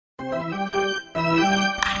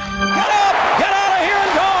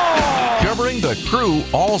Covering the Crew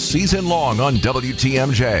all season long on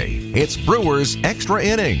WTMJ, it's Brewers Extra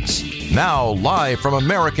Innings. Now live from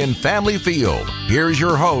American Family Field, here's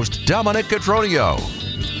your host, Dominic Cotroneo.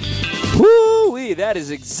 Woo-wee, that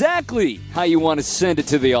is exactly how you want to send it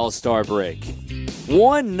to the All-Star break.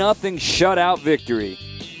 1-0 shutout victory.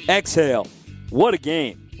 Exhale. What a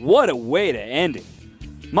game. What a way to end it.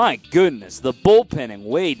 My goodness, the bullpen and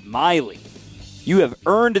Wade Miley. You have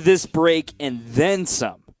earned this break and then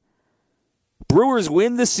some. Brewers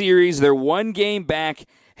win the series. They're one game back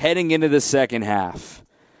heading into the second half.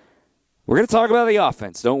 We're going to talk about the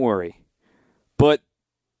offense, don't worry. But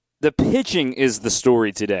the pitching is the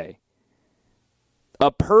story today.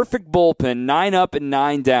 A perfect bullpen, 9 up and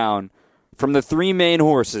 9 down from the three main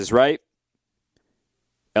horses, right?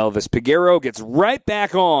 Elvis Peguero gets right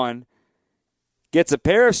back on, gets a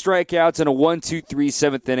pair of strikeouts and a 1-2-3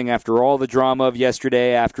 7th inning after all the drama of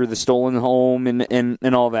yesterday, after the stolen home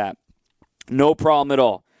and all that. No problem at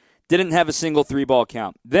all. Didn't have a single 3-ball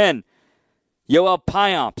count. Then, Yoel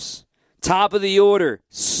Payamps, top of the order.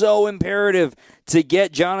 So imperative to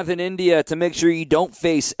get Jonathan India to make sure you don't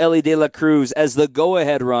face Elly De La Cruz as the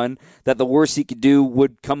go-ahead run that the worst he could do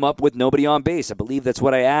would come up with nobody on base. I believe that's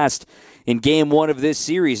what I asked in Game 1 of this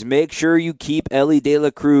series. Make sure you keep Elly De La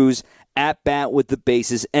Cruz at bat with the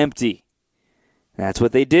bases empty. That's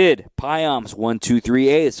what they did. Payamps,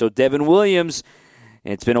 1-2-3-8. So Devin Williams,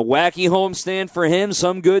 it's been a wacky homestand for him,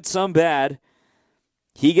 some good, some bad.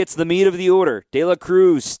 He gets the meat of the order. De La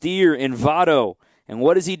Cruz, Steer, and Votto. And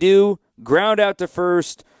what does he do? Ground out to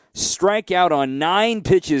first, strike out on 9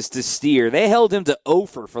 pitches to Steer. They held him to 0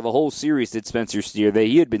 for the whole series, did Spencer Steer.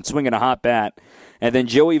 He had been swinging a hot bat. And then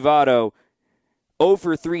Joey Votto, 0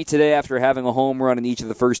 for 3 today after having a home run in each of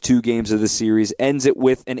the first 2 games of the series, ends it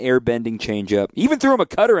with an air-bending changeup. Even threw him a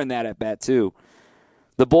cutter in that at-bat, too.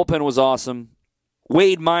 The bullpen was awesome.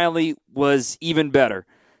 Wade Miley was even better.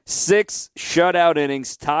 6 shutout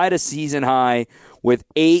innings, tied a season high with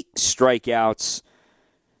 8 strikeouts.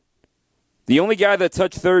 The only guy that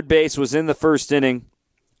touched third base was in the first inning.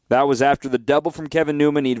 That was after the double from Kevin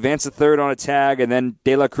Newman. He advanced to third on a tag, and then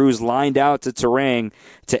De La Cruz lined out to Terang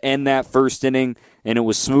to end that first inning, and it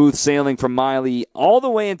was smooth sailing from Miley all the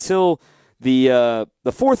way until the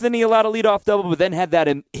fourth inning. Allowed a leadoff double, but then had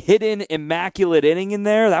that hidden immaculate inning in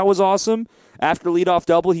there. That was awesome. After leadoff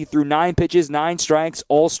double, he threw 9 pitches, 9 strikes,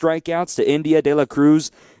 all strikeouts to India, De La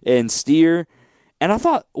Cruz, and Steer. And I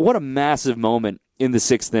thought, what a massive moment in the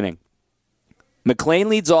 6th inning. McClain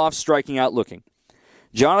leads off, striking out looking.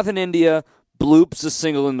 Jonathan India bloops a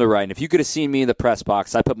single in the right. And if you could have seen me in the press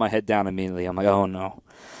box, I put my head down immediately. I'm like, oh no.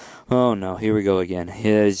 Oh no, here we go again.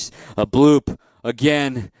 Here's a bloop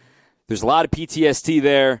again. There's a lot of PTSD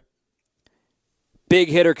there. Big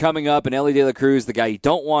hitter coming up, and Elly De La Cruz, the guy you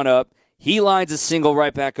don't want up. He lines a single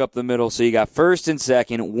right back up the middle, so you got first and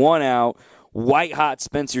second, 1 out, white-hot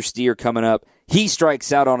Spencer Steer coming up. He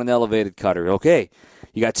strikes out on an elevated cutter. Okay,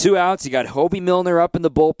 you got 2 outs. You got Hobie Milner up in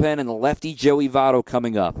the bullpen and the lefty Joey Votto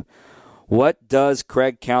coming up. What does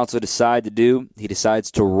Craig Counsell decide to do? He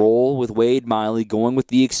decides to roll with Wade Miley, going with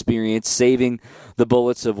the experience, saving the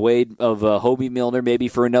bullets of Hobie Milner maybe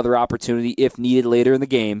for another opportunity if needed later in the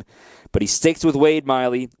game. But he sticks with Wade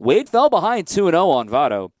Miley. Wade fell behind 2-0 on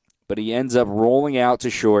Votto, but he ends up rolling out to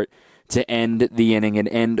short to end the inning and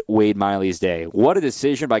end Wade Miley's day. What a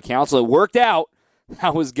decision by Counsell. It worked out.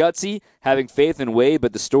 That was gutsy, having faith in Wade,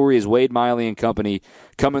 but the story is Wade Miley and company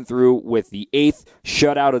coming through with the 8th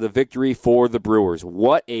shutout of the victory for the Brewers.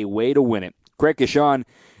 What a way to win it. Craig Kashan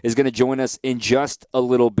is going to join us in just a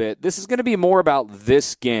little bit. This is going to be more about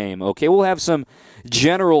this game, okay? We'll have some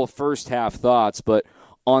general first-half thoughts, but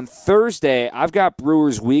on Thursday, I've got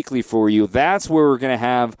Brewers Weekly for you. That's where we're going to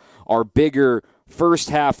have our bigger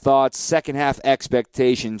first-half thoughts, second-half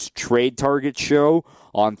expectations trade target show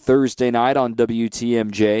on Thursday night on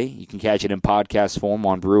WTMJ. You can catch it in podcast form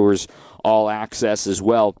on Brewers All Access as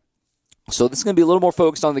well. So this is going to be a little more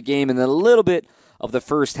focused on the game and then a little bit of the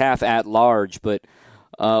first half at large. But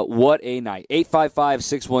what a night.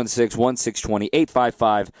 855-616-1620.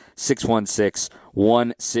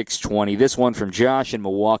 855-616-1620. This one from Josh in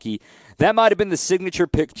Milwaukee. That might have been the signature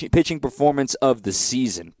pitching performance of the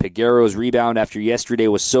season. Peguero's rebound after yesterday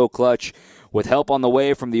was so clutch. With help on the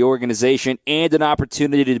way from the organization and an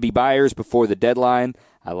opportunity to be buyers before the deadline,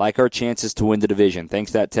 I like our chances to win the division.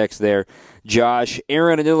 Thanks for that text there, Josh.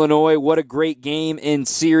 Aaron in Illinois, what a great game in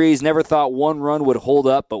series. Never thought one run would hold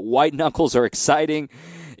up, but white knuckles are exciting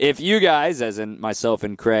If you guys, as in myself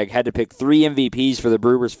and Craig, had to pick 3 MVPs for the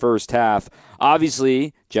Brewers' first half,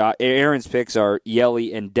 obviously Aaron's picks are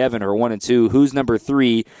Yelly and Devin are 1 and 2. Who's number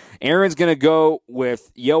 3? Aaron's going to go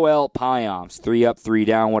with Yoel Payamps, 3 up, 3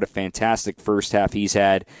 down. What a fantastic first half he's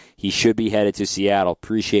had. He should be headed to Seattle.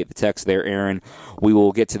 Appreciate the text there, Aaron. We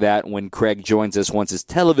will get to that when Craig joins us once his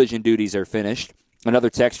television duties are finished.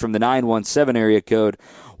 Another text from the 917 area code.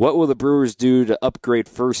 What will the Brewers do to upgrade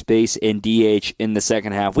first base and DH in the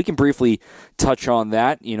second half? We can briefly touch on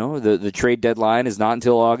that. You know, the trade deadline is not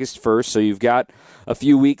until August 1st, so you've got a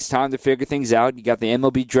few weeks' time to figure things out. You got the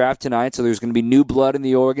MLB draft tonight, so there's going to be new blood in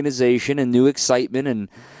the organization and new excitement. And,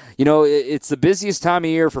 you know, it's the busiest time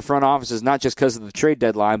of year for front offices, not just because of the trade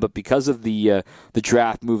deadline, but because of the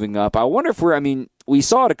draft moving up. I wonder if we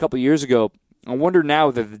saw it a couple years ago. I wonder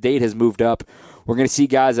now that the date has moved up, we're going to see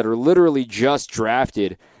guys that are literally just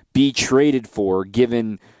drafted be traded for,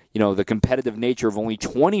 given, you know, the competitive nature of only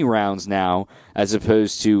 20 rounds now as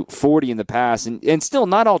opposed to 40 in the past. And still,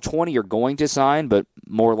 not all 20 are going to sign, but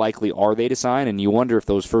more likely are they to sign. And you wonder if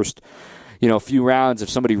those first, few rounds, if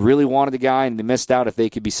somebody really wanted the guy and they missed out, if they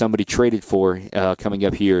could be somebody traded for coming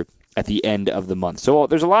up here at the end of the month. So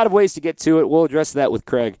there's a lot of ways to get to it. We'll address that with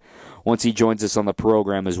Craig once he joins us on the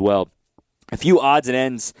program as well. A few odds and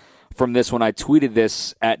ends from this one. I tweeted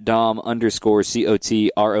this at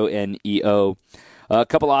Dom_COTRONEO. A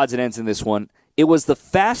couple odds and ends in this one. It was the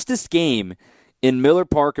fastest game in Miller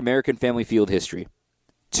Park American Family Field history.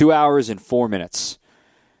 2 hours and 4 minutes.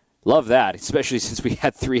 Love that, especially since we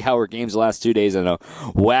had 3-hour games the last 2 days in a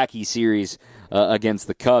wacky series against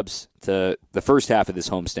the Cubs to the first half of this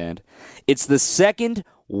homestand. It's the second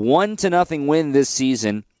 1-0 win this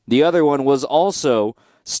season. The other one was also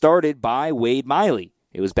started by Wade Miley.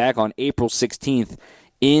 It was back on April 16th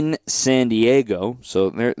in San Diego. So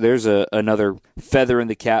there's another feather in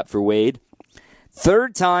the cap for Wade.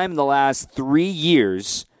 Third time in the last 3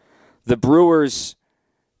 years, the Brewers'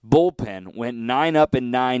 bullpen went 9 up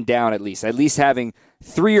and 9 down at least having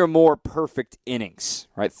 3 or more perfect innings.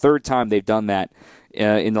 Right, third time they've done that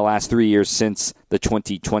in the last 3 years since the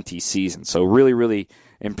 2020 season. So really, really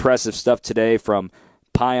impressive stuff today from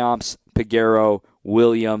Payamps, Peguero,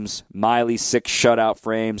 Williams, Miley, 6 shutout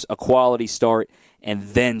frames, a quality start, and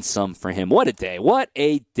then some for him. What a day. What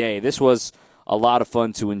a day. This was a lot of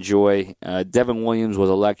fun to enjoy. Devin Williams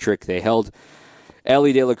was electric. They held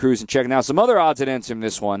Ellie De La Cruz in check. Now, some other odds and ends from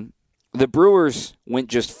this one. The Brewers went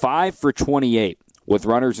just 5 for 28 with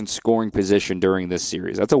runners in scoring position during this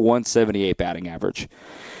series. That's a 178 batting average.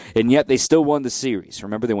 And yet they still won the series.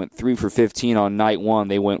 Remember, they went 3 for 15 on night one.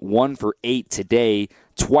 They went 1 for 8 today,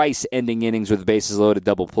 twice ending innings with bases loaded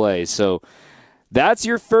double plays. So that's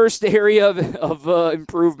your first area of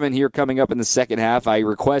improvement here coming up in the second half. I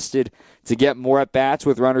requested to get more at-bats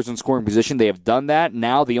with runners in scoring position. They have done that.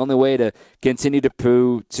 Now the only way to continue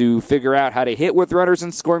to figure out how to hit with runners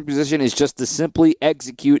in scoring position is just to simply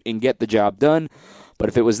execute and get the job done. But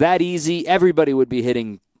if it was that easy, everybody would be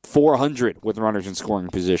hitting 400 with runners in scoring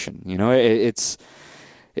position. You know, it's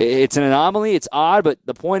an anomaly. It's odd, but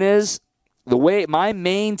the point is, my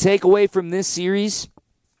main takeaway from this series,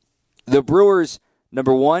 the Brewers,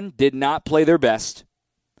 number one, did not play their best,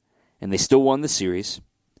 and they still won the series,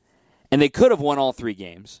 and they could have won all 3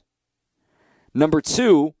 games. Number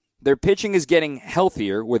two, their pitching is getting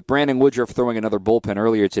healthier with Brandon Woodruff throwing another bullpen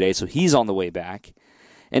earlier today, so he's on the way back.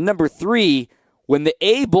 And number 3, when the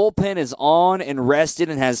A bullpen is on and rested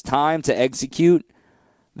and has time to execute,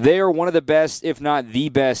 they are one of the best, if not the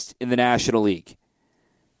best, in the National League.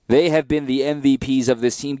 They have been the MVPs of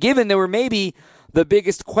this team, given they were maybe the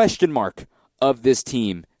biggest question mark of this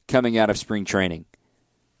team coming out of spring training.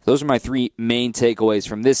 Those are my 3 main takeaways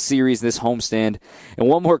from this series, this homestand. And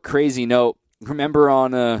one more crazy note. Remember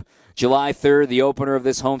on July 3rd, the opener of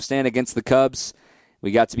this homestand against the Cubs,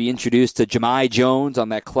 we got to be introduced to Jahmai Jones on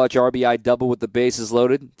that clutch RBI double with the bases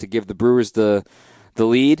loaded to give the Brewers the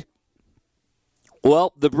lead.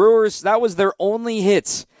 Well, the Brewers, that was their only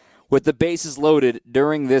hits with the bases loaded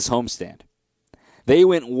during this homestand. They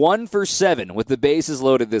went 1 for 7 with the bases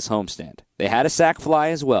loaded this homestand. They had a sac fly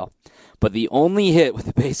as well. But the only hit with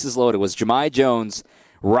the bases loaded was Jahmai Jones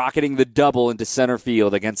rocketing the double into center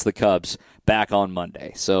field against the Cubs back on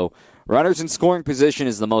Monday. So runners in scoring position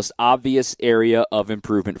is the most obvious area of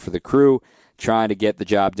improvement for the crew, trying to get the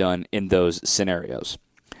job done in those scenarios.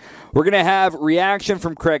 We're going to have reaction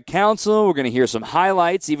from Craig Counsell. We're going to hear some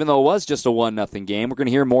highlights, even though it was just a 1-0 game. We're going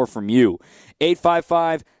to hear more from you.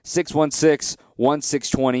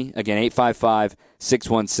 855-616-1620. Again,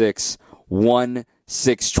 855-616-1620.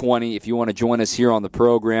 620 if you want to join us here on the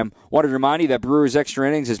program. Wanted to remind you that Brewers Extra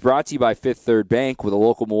Innings is brought to you by Fifth Third Bank with a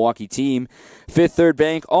local Milwaukee team. Fifth Third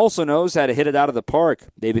Bank also knows how to hit it out of the park.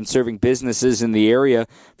 They've been serving businesses in the area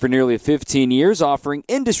for nearly 15 years, offering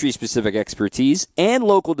industry-specific expertise and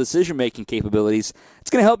local decision-making capabilities. It's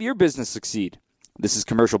going to help your business succeed. This is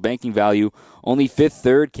commercial banking value only Fifth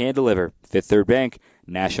Third can deliver. Fifth Third Bank,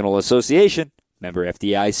 National Association. Member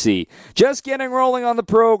FDIC. Just getting rolling on the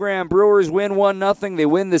program. Brewers win 1-0. They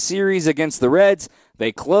win the series against the Reds.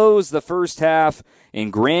 They close the first half in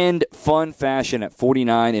grand, fun fashion at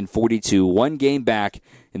 49-42. One game back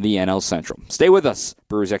in the NL Central. Stay with us.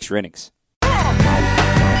 Brewers Extra Innings.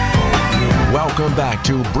 Welcome back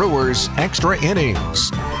to Brewers Extra Innings.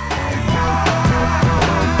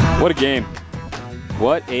 What a game.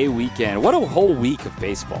 What a weekend. What a whole week of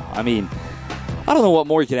baseball. I mean, I don't know what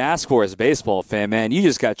more you could ask for as a baseball fan, man. You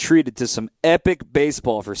just got treated to some epic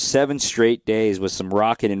baseball for 7 straight days with some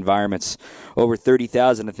rocking environments. Over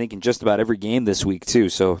 30,000, I think, in just about every game this week, too.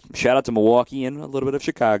 So shout out to Milwaukee and a little bit of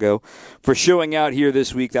Chicago for showing out here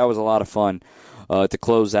this week. That was a lot of fun to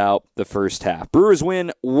close out the first half. Brewers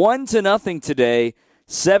win 1-0 today.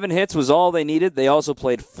 7 hits was all they needed. They also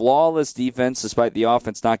played flawless defense despite the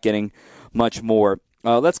offense not getting much more.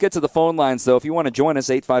 Let's get to the phone lines, though. If you want to join us,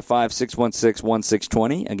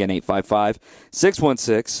 855-616-1620. Again,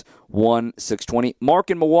 855-616-1620. Mark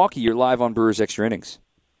in Milwaukee, you're live on Brewers Extra Innings.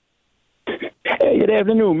 Hey, good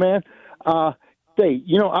afternoon, man. I was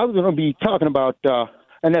going to be talking about,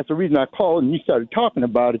 and that's the reason I called and you started talking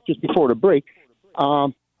about it just before the break,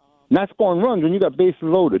 not scoring runs when you got bases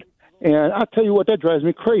loaded. And I'll tell you what, that drives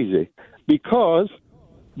me crazy because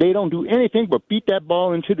they don't do anything but beat that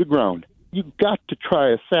ball into the ground. You got to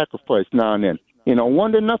try a sacrifice now and then. In a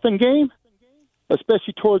 1-0 game,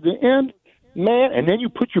 especially towards the end, man, and then you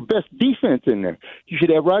put your best defense in there. You should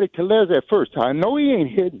have Rowdy Tellez at first. I know he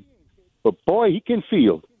ain't hitting, but boy, he can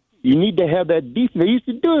field. You need to have that defense. They used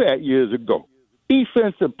to do that years ago.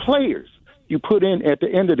 Defensive players you put in at the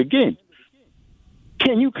end of the game.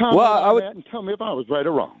 Can you comment on that and tell me if I was right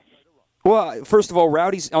or wrong? Well, first of all,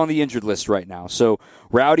 Rowdy's on the injured list right now. So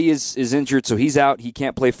Rowdy is injured, so he's out. He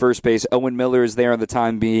can't play first base. Owen Miller is there on the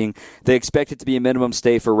time being. They expect it to be a minimum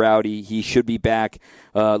stay for Rowdy. He should be back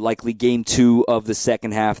likely game 2 of the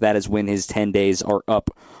second half. That is when his 10 days are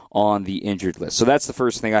up on the injured list. So that's the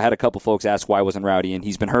first thing. I had a couple folks ask why wasn't Rowdy, and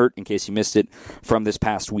he's been hurt in case you missed it from this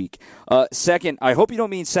past week. Second, I hope you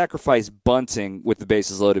don't mean sacrifice bunting with the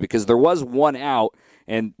bases loaded because there was one out,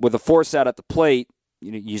 and with a force out at the plate,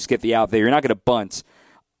 you just get the out there. You're not going to bunt.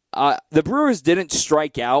 The Brewers didn't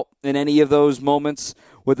strike out in any of those moments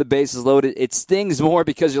with the bases loaded. It stings more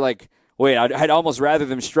because you're like, wait, I'd almost rather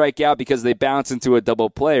them strike out because they bounce into a double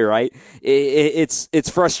play, right? It's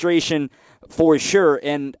frustration for sure.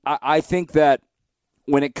 And I think that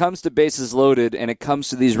when it comes to bases loaded and it comes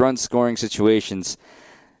to these run-scoring situations,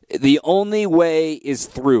 the only way is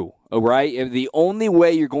through. All right? The only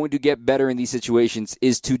way you're going to get better in these situations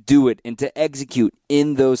is to do it and to execute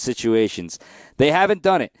in those situations. They haven't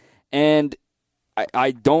done it. And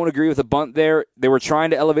I don't agree with the bunt there. They were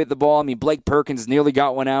trying to elevate the ball. I mean, Blake Perkins nearly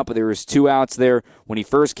got one out, but there was 2 outs there when he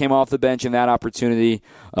first came off the bench in that opportunity.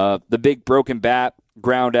 The big broken bat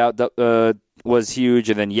ground out was huge,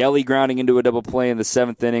 and then Yelly grounding into a double play in the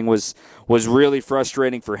 7th inning was really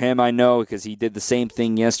frustrating for him, I know, because he did the same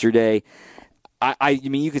thing yesterday. I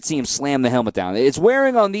mean, you could see him slam the helmet down. It's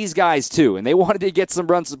wearing on these guys, too, and they wanted to get some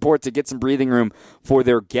run support to get some breathing room for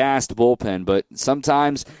their gassed bullpen. But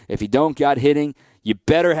sometimes, if you don't got hitting, you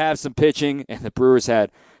better have some pitching, and the Brewers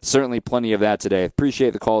had certainly plenty of that today.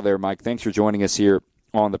 Appreciate the call there, Mike. Thanks for joining us here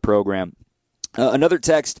on the program. Another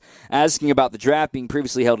text asking about the draft being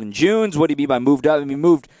previously held in June. What do you mean by moved up? I mean,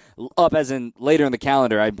 moved up as in later in the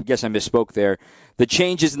calendar. I guess I misspoke there. The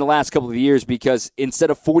changes in the last couple of years because instead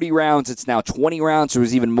of 40 rounds, it's now 20 rounds. So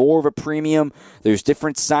there's even more of a premium. There's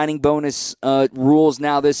different signing bonus rules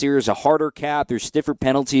now this year. There's a harder cap. There's different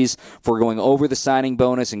penalties for going over the signing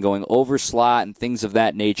bonus and going over slot and things of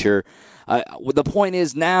that nature. The point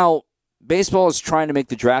is now baseball is trying to make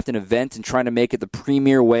the draft an event and trying to make it the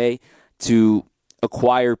premier way to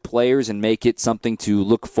acquire players and make it something to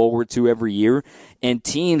look forward to every year. And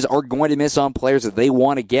teams are going to miss on players that they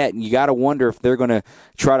want to get. And you got to wonder if they're going to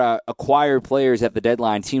try to acquire players at the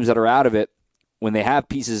deadline. Teams that are out of it, when they have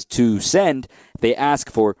pieces to send, they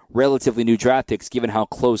ask for relatively new draft picks given how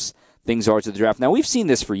close things are to the draft. Now, we've seen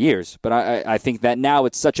this for years, but I think that now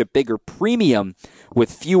it's such a bigger premium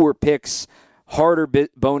with fewer picks, harder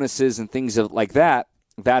bonuses, and things like that.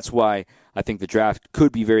 That's why I think the draft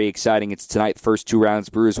could be very exciting. It's tonight, first 2 rounds.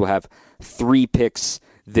 Brewers will have 3 picks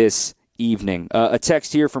this evening. A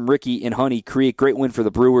text here from Ricky in Honey Creek. Great win for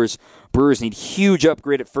the Brewers. Brewers need huge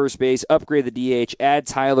upgrade at first base, upgrade the DH, add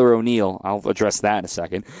Tyler O'Neill. I'll address that in a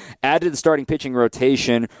second. Add to the starting pitching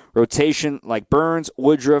rotation. Rotation like Burns,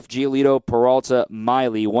 Woodruff, Giolito, Peralta,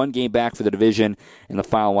 Miley. 1 game back for the division in the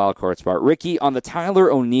final wildcard spot. Ricky, on the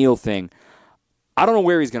Tyler O'Neill thing, I don't know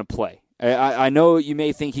where he's going to play. I know you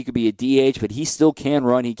may think he could be a DH, but he still can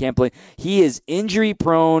run. He can play. He is injury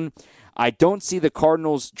prone. I don't see the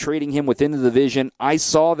Cardinals trading him within the division. I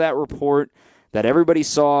saw that report that everybody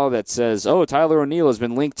saw that says, oh, Tyler O'Neill has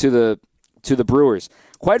been linked to the Brewers.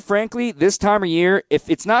 Quite frankly, this time of year, if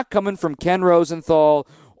it's not coming from Ken Rosenthal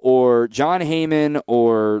or John Heyman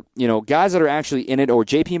or, guys that are actually in it, or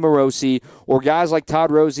J.P. Morosi, or guys like Todd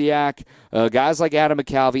Rosiak, guys like Adam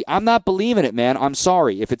McCalvy, I'm not believing it, man. I'm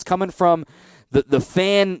sorry. If it's coming from the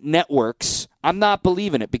fan networks, I'm not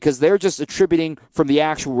believing it because they're just attributing from the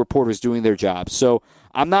actual reporters doing their job. So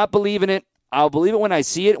I'm not believing it. I'll believe it when I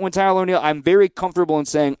see it. When Tyler O'Neill, I'm very comfortable in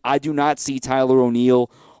saying I do not see Tyler O'Neill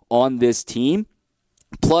on this team.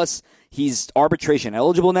 Plus, he's arbitration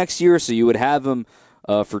eligible next year, so you would have him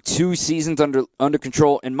for 2 seasons under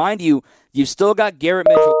control. And mind you, you've still got Garrett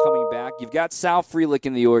Mitchell coming back. You've got Sal Frelick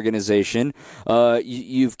in the organization.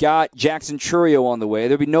 You've got Jackson Chourio on the way.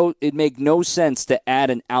 It'd make no sense to add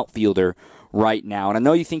an outfielder right now. And I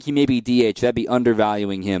know you think he may be DH. That'd be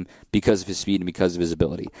undervaluing him because of his speed and because of his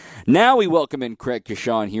ability. Now we welcome in Craig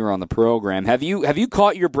Kashan here on the program. Have you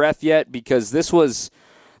caught your breath yet? Because this was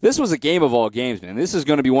a game of all games, man. This is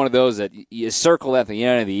going to be one of those that you circle at the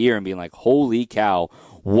end of the year and be like, holy cow,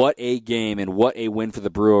 what a game and what a win for the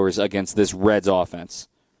Brewers against this Reds offense.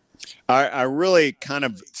 I really kind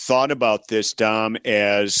of thought about this, Dom,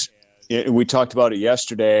 as we talked about it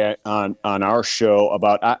yesterday on our show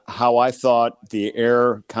about how I thought the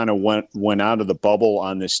air kind of went out of the bubble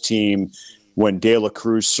on this team when De La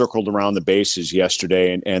Cruz circled around the bases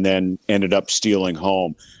yesterday and then ended up stealing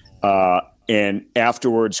home. And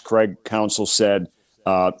afterwards, Craig Counsell said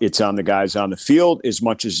it's on the guys on the field as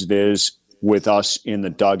much as it is with us in the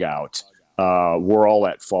dugout. We're all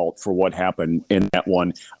at fault for what happened in that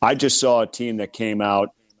one. I just saw a team that came out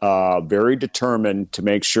very determined to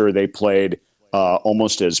make sure they played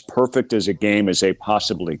almost as perfect as a game as they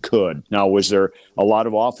possibly could. Now, was there a lot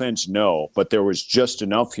of offense? No, but there was just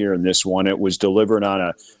enough here in this one. It was delivered on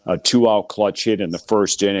a 2-out clutch hit in the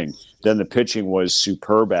first inning. Then the pitching was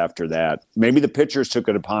superb after that. Maybe the pitchers took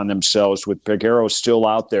it upon themselves with Peguero still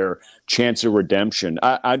out there, chance of redemption.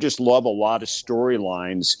 I just love a lot of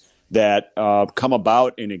storylines that come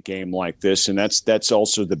about in a game like this, and that's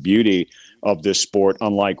also the beauty of this sport,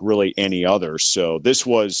 unlike really any other. So this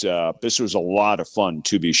was a lot of fun,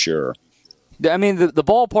 to be sure. I mean, the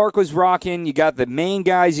ballpark was rocking. You got the main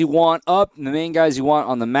guys you want up and the main guys you want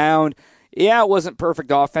on the mound. Yeah, it wasn't perfect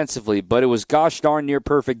offensively, but it was gosh darn near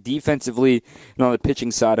perfect defensively and on the pitching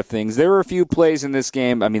side of things. There were a few plays in this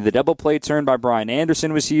game. I mean, the double play turn by Brian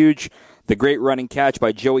Anderson was huge. The great running catch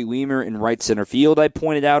by Joey Wiemer in right center field I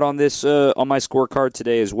pointed out on this on my scorecard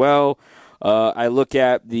today as well. I look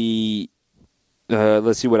at the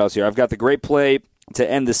let's see what else here. I've got the great play to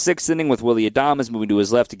end the 6th inning with Willy Adames moving to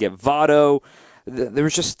his left to get Votto. There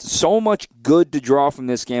was just so much good to draw from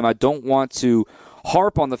this game. I don't want to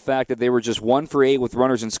harp on the fact that they were just 1 for 8 with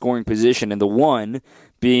runners in scoring position, and the one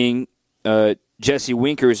being Jesse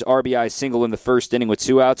Winker's RBI single in the first inning with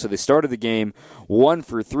 2 outs. So they started the game 1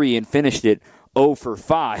 for 3 and finished it 0 for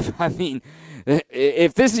 5. I mean,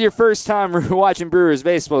 if this is your first time watching Brewers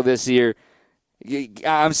baseball this year,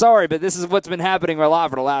 I'm sorry, but this is what's been happening a lot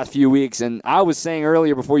for the last few weeks. And I was saying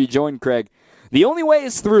earlier before you joined, Craig, the only way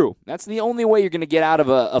is through. That's the only way you're going to get out of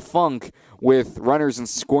a funk with runners in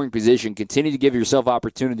scoring position. Continue to give yourself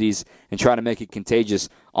opportunities and try to make it contagious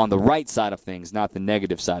on the right side of things, not the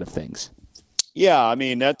negative side of things. Yeah, I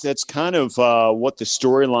mean, that's kind of what the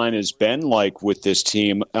storyline has been like with this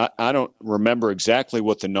team. I don't remember exactly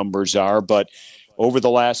what the numbers are, but over the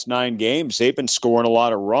last 9 games, they've been scoring a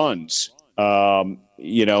lot of runs. At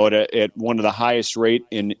one of the highest rate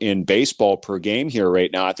in baseball per game here right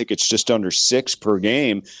now. I think it's just under 6 per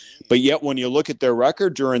game. But yet when you look at their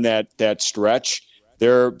record during that stretch,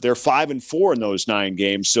 they're 5-4 in those 9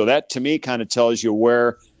 games. So that to me kind of tells you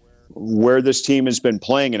where this team has been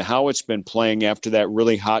playing and how it's been playing after that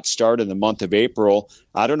really hot start in the month of April.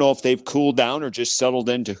 I don't know if they've cooled down or just settled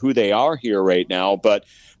into who they are here right now, but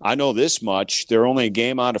I know this much. They're only a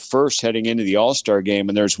game out of first heading into the All-Star game,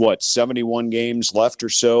 and there's, 71 games left or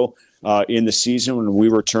so in the season when we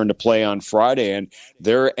return to play on Friday, and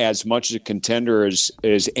they're as much a contender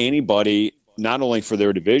as anybody, not only for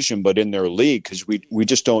their division but in their league, because we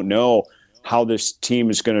just don't know how this team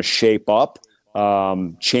is going to shape up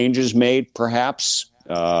changes made, perhaps.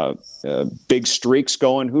 Big streaks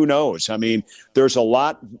going, who knows? I mean, there's a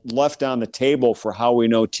lot left on the table for how we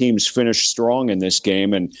know teams finish strong in this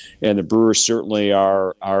game, and the Brewers certainly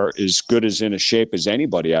are as good as in a shape as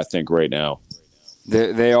anybody, I think, right now.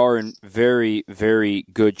 They are in very, very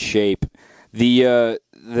good shape. The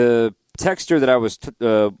texter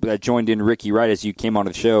that I joined in, Ricky, right as you came on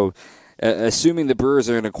the show, assuming the Brewers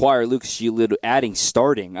are going to acquire Lucas Giolito, adding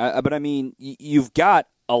starting. But I mean, you've got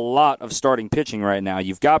a lot of starting pitching right now.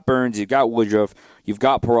 You've got Burns, you've got Woodruff, you've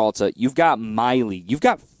got Peralta, you've got Miley. You've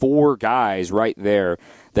got 4 guys right there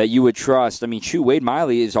that you would trust. I mean, Wade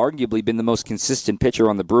Miley has arguably been the most consistent pitcher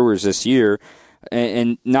on the Brewers this year.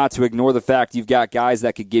 And not to ignore the fact you've got guys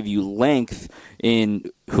that could give you length in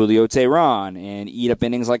Julio Teheran and eat up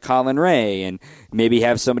innings like Colin Ray, and maybe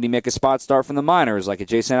have somebody make a spot start from the minors like a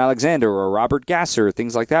Jason Alexander or a Robert Gasser,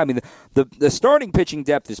 things like that. I mean, the starting pitching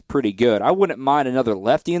depth is pretty good. I wouldn't mind another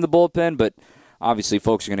lefty in the bullpen, but obviously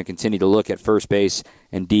folks are going to continue to look at first base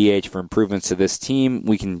and DH for improvements to this team.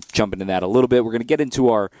 We can jump into that a little bit. We're going to get into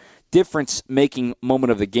our difference-making moment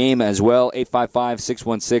of the game as well.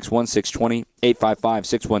 855-616-1620.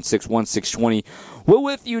 855-616-1620. We're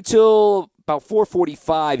with you till about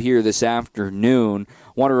 4:45 here this afternoon.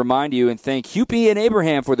 Want to remind you and thank Hupy and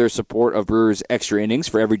Abraham for their support of Brewers Extra Innings.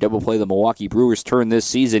 For every double play the Milwaukee Brewers turn this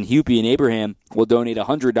season, Hupy and Abraham will donate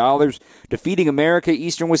 $100 to Feeding America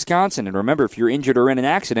Eastern Wisconsin. And remember, if you're injured or in an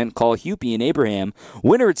accident, call Hupy and Abraham.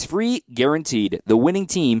 Winner, it's free, guaranteed. The winning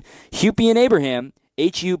team, Hupy and Abraham,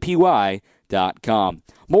 HUPY.com.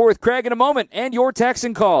 More with Craig in a moment, and your texts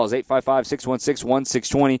and calls,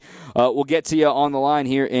 855-616-1620. We'll get to you on the line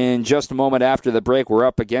here in just a moment after the break. We're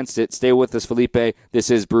up against it. Stay with us, Felipe. This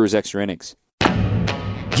is Brewers Extra Innings.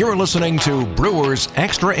 You're listening to Brewers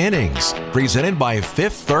Extra Innings, presented by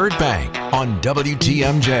Fifth Third Bank on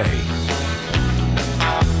WTMJ.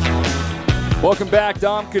 Welcome back.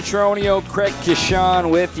 Dom Cotroneo, Craig Kishan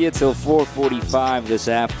with you till 4:45 this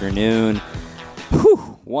afternoon.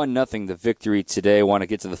 1-0 the victory today. Want to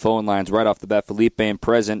get to the phone lines right off the bat. Felipe in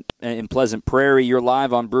Pleasant Prairie. You're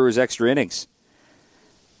live on Brewers Extra Innings.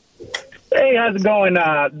 Hey, how's it going?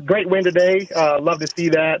 Great win today. Love to see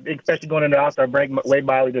that, especially going into the All-Star break. Wade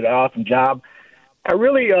Miley did an awesome job. I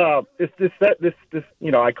really, I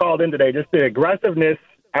called in today. Just the aggressiveness,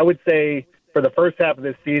 I would say, for the first half of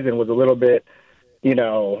this season was a little bit,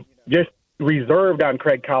 just reserved on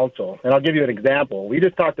Craig Counsell. And I'll give you an example. We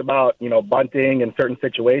just talked about, bunting in certain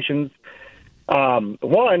situations.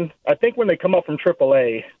 One, I think when they come up from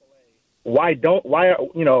AAA, are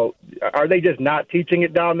they just not teaching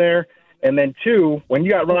it down there? And then two, when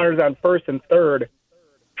you got runners on first and third,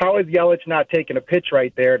 how is Yelich not taking a pitch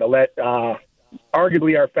right there to let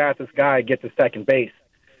arguably our fastest guy get to second base,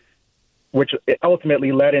 which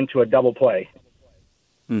ultimately led into a double play?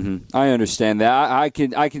 Mm-hmm. I understand that. I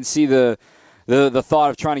can see the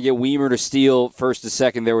thought of trying to get Weimer to steal first to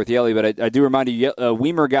second there with Yelly, but I do remind you,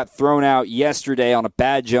 Weimer got thrown out yesterday on a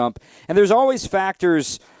bad jump, and there's always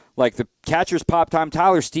factors like the catcher's pop time.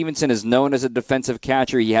 Tyler Stevenson is known as a defensive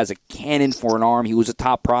catcher. He has a cannon for an arm. He was a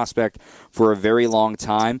top prospect for a very long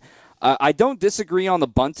time. I don't disagree on the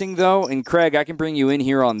bunting, though, and Craig, I can bring you in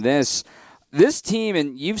here on this. This team,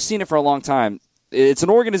 and you've seen it for a long time, it's an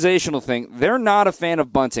organizational thing. They're not a fan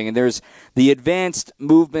of bunting, and there's the advanced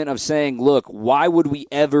movement of saying, look, why would we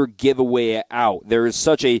ever give away out? There is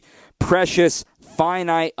such a precious,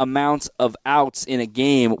 finite amount of outs in a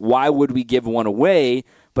game. Why would we give one away?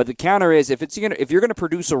 But the counter is, if you're going to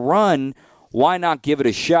produce a run, why not give it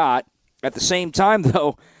a shot? At the same time,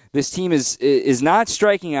 though, this team is not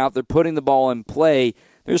striking out. They're putting the ball in play.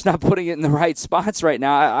 They're just not putting it in the right spots right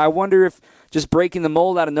now. I wonder if just breaking the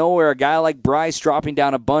mold out of nowhere, a guy like Bryce dropping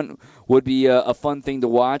down a bunt would be a fun thing to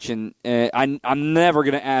watch. And I'm never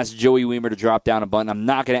going to ask Joey Weimer to drop down a bunt. I'm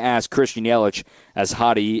not going to ask Christian Yelich, as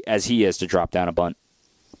hot as he is, to drop down a bunt.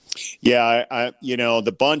 Yeah,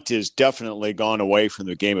 the bunt has definitely gone away from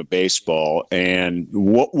the game of baseball, and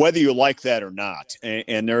whether you like that or not,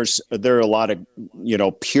 and there are a lot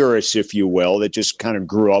of purists, if you will, that just kind of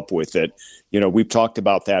grew up with it. We've talked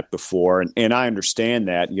about that before, and I understand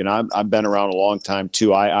that. I've been around a long time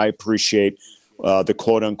too. I appreciate the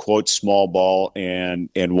quote unquote small ball and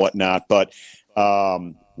whatnot, but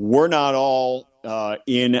we're not all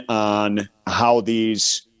in on how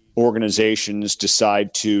these organizations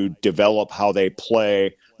decide to develop how they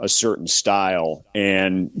play a certain style,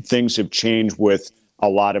 and things have changed with a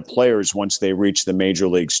lot of players once they reach the major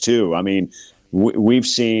leagues too. I mean, we've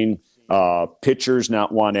seen pitchers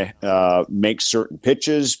not want to make certain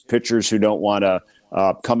pitches, pitchers who don't want to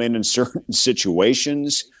come in certain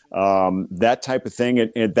situations. that type of thing,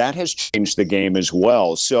 and that has changed the game as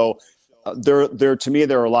well. So there to me,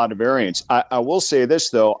 there are a lot of variants. I will say this,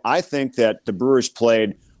 though. I think that the Brewers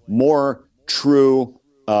played more true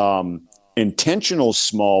intentional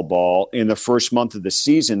small ball in the first month of the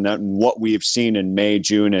season than what we've seen in May,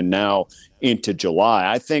 June, and now into July.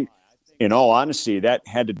 I think, in all honesty, that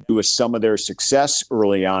had to do with some of their success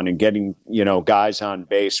early on in getting, guys on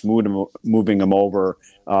base, moving them over,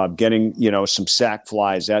 getting, some sac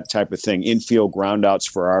flies, that type of thing, infield groundouts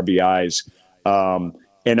for RBIs.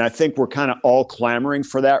 And I think we're kind of all clamoring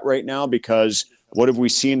for that right now because what have we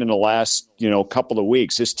seen in the last, couple of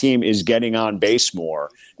weeks? This team is getting on base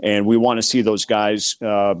more, and we want to see those guys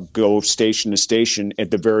go station to station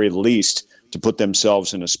at the very least to put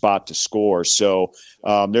themselves in a spot to score. So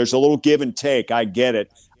there's a little give and take. I get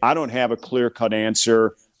it. I don't have a clear-cut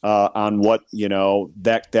answer on what,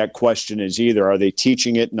 that question is either. Are they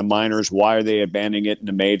teaching it in the minors? Why are they abandoning it in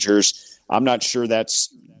the majors? I'm not sure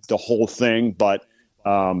that's the whole thing, but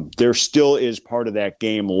there still is part of that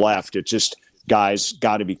game left. It's just guys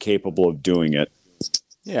got to be capable of doing it.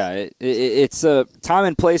 Yeah, it's a time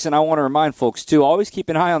and place, and I want to remind folks, too, always keep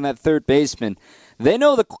an eye on that third baseman. They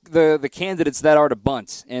know the candidates that are to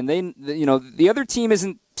bunt, and the other team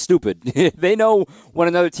isn't stupid. They know when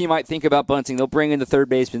another team might think about bunting. They'll bring in the third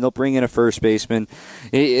baseman. They'll bring in a first baseman.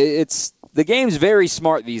 The game's very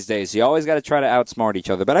smart these days. You always got to try to outsmart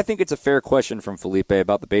each other. But I think it's a fair question from Felipe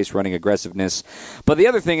about the base running aggressiveness. But the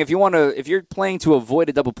other thing, if you're playing to avoid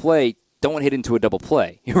a double play, don't hit into a double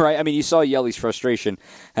play, right? I mean, you saw Yeli's frustration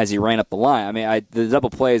as he ran up the line. I mean, the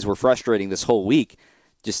double plays were frustrating this whole week.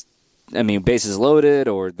 Bases loaded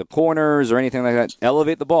or the corners or anything like that.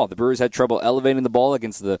 Elevate the ball. The Brewers had trouble elevating the ball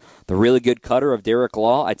against the really good cutter of Derek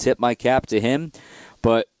Law. I tip my cap to him.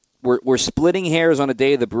 But we're splitting hairs on a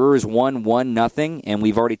day the Brewers won 1-0, and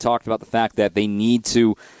we've already talked about the fact that they need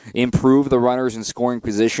to improve the runners in scoring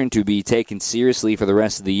position to be taken seriously for the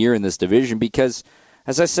rest of the year in this division because,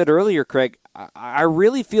 as I said earlier, Craig, I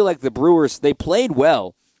really feel like the Brewers, they played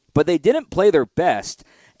well, but they didn't play their best,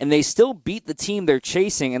 and they still beat the team they're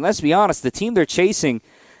chasing. And let's be honest, the team they're chasing,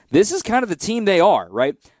 this is kind of the team they are,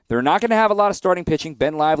 right? They're not going to have a lot of starting pitching.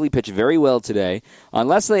 Ben Lively pitched very well today.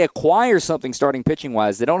 Unless they acquire something starting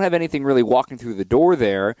pitching-wise, they don't have anything really walking through the door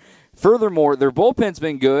there. Furthermore, their bullpen's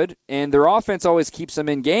been good, and their offense always keeps them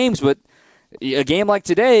in games, but a game like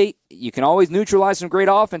today, you can always neutralize some great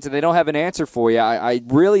offense, and they don't have an answer for you. I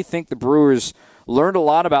really think the Brewers learned a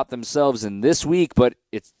lot about themselves in this week, but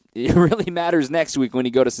it really matters next week when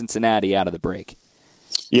you go to Cincinnati out of the break.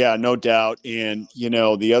 Yeah, no doubt. And,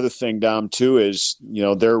 the other thing, Dom, too, is,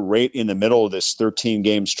 they're right in the middle of this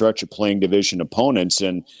 13-game stretch of playing division opponents.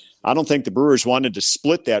 And I don't think the Brewers wanted to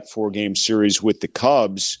split that 4-game series with the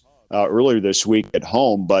Cubs earlier this week at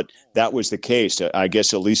home, but that was the case. I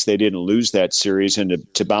guess at least they didn't lose that series, and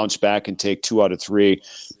to bounce back and take 2 out of 3,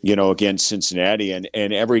 against Cincinnati. And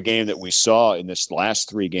every game that we saw in this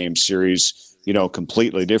last 3-game series,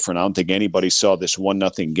 completely different. I don't think anybody saw this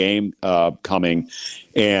 1-0 game coming.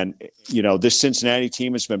 And, this Cincinnati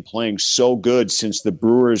team has been playing so good since the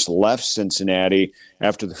Brewers left Cincinnati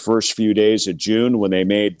after the first few days of June when they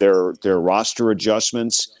made their roster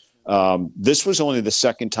adjustments. This was only the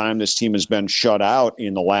second time this team has been shut out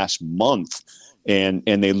in the last month, and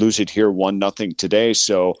they lose it here 1-0 today.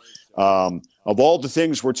 So of all the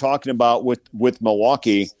things we're talking about with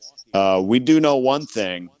Milwaukee, we do know one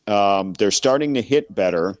thing. They're starting to hit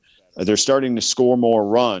better. They're starting to score more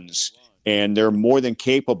runs, and they're more than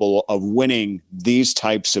capable of winning these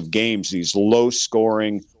types of games, these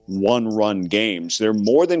low-scoring, one-run games. They're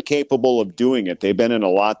more than capable of doing it. They've been in a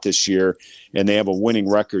lot this year, and they have a winning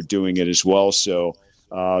record doing it as well. So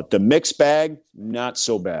the mixed bag, not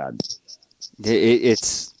so bad.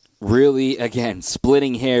 It's really, again,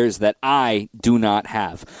 splitting hairs that I do not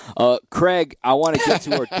have. Craig, I want to get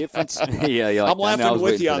to our difference. Yeah, I'm laughing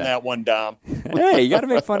with you on that one, Dom. Hey, you got to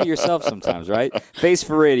make fun of yourself sometimes, right? Face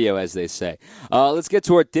for radio, as they say. Let's get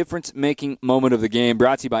to our difference-making moment of the game,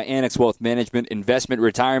 brought to you by Annex Wealth Management, investment,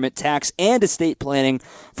 retirement, tax, and estate planning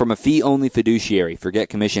from a fee-only fiduciary. Forget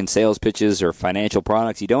commission sales pitches or financial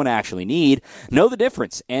products you don't actually need. Know the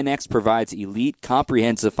difference. Annex provides elite,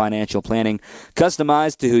 comprehensive financial planning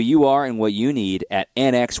customized to who you are and what you need at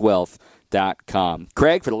annexwealth.com.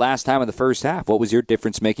 Craig, for the last time in the first half, what was your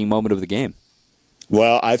difference-making moment of the game?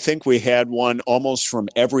 Well, I think we had one almost from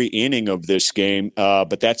every inning of this game,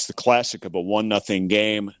 but that's the classic of a 1-0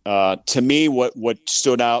 game. To me, what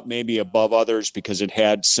stood out maybe above others because it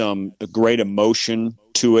had some great emotion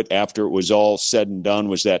to it after it was all said and done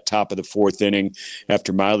was that top of the 4th inning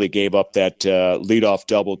after Miley gave up that leadoff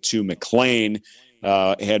double to McClain.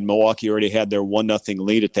 had Milwaukee already had their 1-0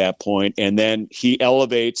 lead at that point, and then he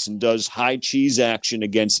elevates and does high cheese action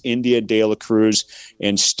against India, De La Cruz,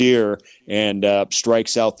 and Steer, and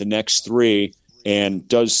strikes out the next three. And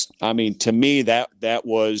to me, that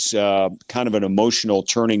was kind of an emotional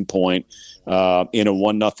turning point in a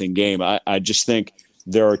 1-0 game. I just think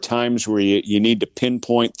there are times where you need to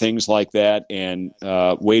pinpoint things like that, and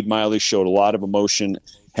Wade Miley showed a lot of emotion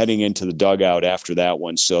heading into the dugout after that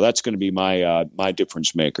one. So that's going to be my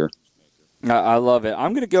difference maker. I love it.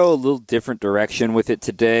 I'm going to go a little different direction with it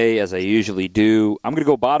today, as I usually do. I'm going to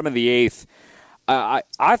go bottom of the eighth.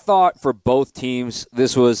 I thought for both teams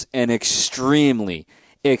this was an extremely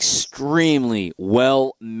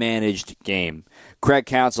well-managed game. Craig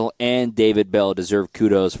Counsell and David Bell deserve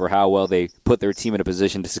kudos for how well they put their team in a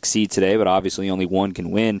position to succeed today, but obviously only one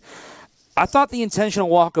can win. I thought the intentional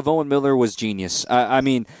walk of Owen Miller was genius. I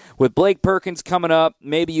mean, with Blake Perkins coming up,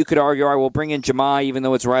 maybe you could argue, all right, we'll bring in Jemai, even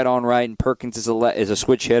though it's right on right, and Perkins is a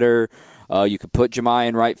switch hitter. You could put Jemai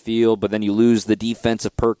in right field, but then you lose the defense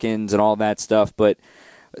of Perkins and all that stuff. But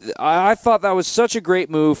I thought that was such a great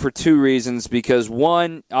move for two reasons. Because,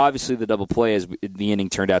 one, obviously the double play as the inning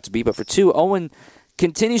turned out to be. But for two, Owen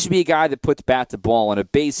continues to be a guy that puts bat to ball, and a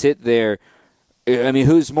base hit there. I mean,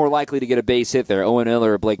 who's more likely to get a base hit there, Owen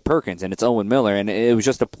Miller or Blake Perkins? And it's Owen Miller. And it was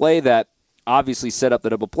just a play that obviously set up the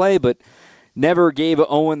double play, but never gave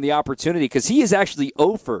Owen the opportunity, because he is actually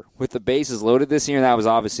 0 with the bases loaded this year, and that was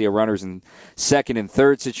obviously a runners in second and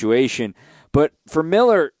third situation. But for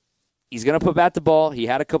Miller, he's going to put bat to ball. He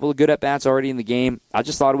had a couple of good at-bats already in the game. I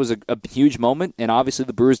just thought it was a huge moment, and obviously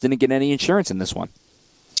the Brewers didn't get any insurance in this one.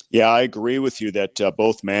 Yeah, I agree with you that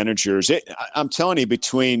both managers. I'm telling you,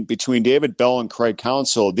 between David Bell and Craig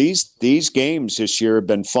Counsell, these games this year have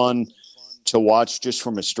been fun to watch just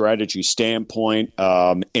from a strategy standpoint.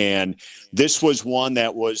 And this was one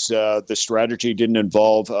that was the strategy didn't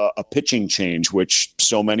involve a pitching change, which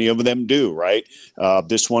so many of them do, right?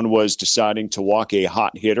 This one was deciding to walk a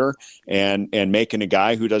hot hitter and making a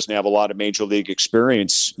guy who doesn't have a lot of major league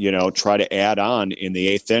experience, try to add on in the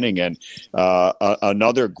eighth inning. And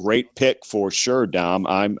another great pick for sure, Dom.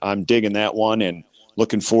 I'm digging that one and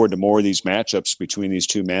looking forward to more of these matchups between these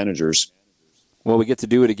two managers. Well, we get to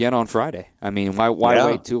do it again on Friday. I mean, why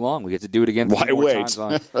wait too long? We get to do it again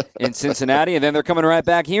times in Cincinnati, and then they're coming right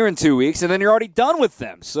back here in 2 weeks, and then you're already done with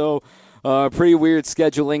them. So pretty weird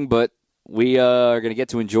scheduling, but we are going to get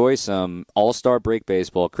to enjoy some All-Star break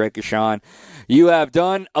baseball. Craig Cotroneo, you have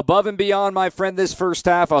done above and beyond, my friend, this first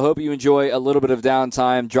half. I hope you enjoy a little bit of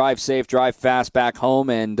downtime. Drive safe, drive fast back home,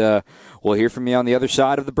 and we'll hear from you on the other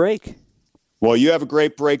side of the break. Well, you have a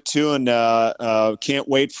great break, too, and can't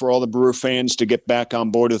wait for all the Brewer fans to get back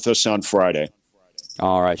on board with us on Friday.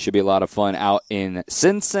 All right, should be a lot of fun out in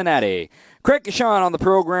Cincinnati. Craig Cotroneo on the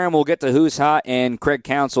program. We'll get to Who's Hot and Craig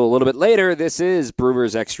Counsell a little bit later. This is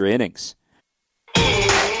Brewers Extra Innings.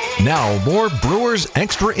 Now, more Brewers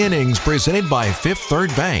Extra Innings presented by Fifth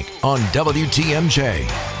Third Bank on WTMJ.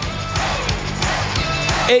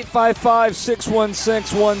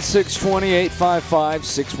 855-616-1620,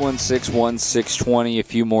 855-616-1620. A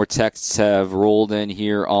few more texts have rolled in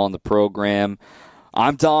here on the program.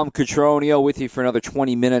 I'm Dom Cotroneo with you for another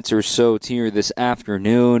 20 minutes or so here this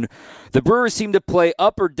afternoon. The Brewers seem to play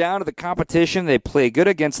up or down to the competition. They play good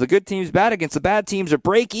against the good teams, bad against the bad teams, or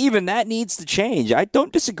break even. That needs to change. I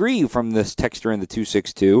don't disagree from this texter in the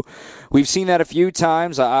 262. We've seen that a few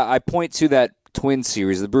times. I point to that Twins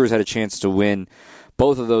series. The Brewers had a chance to win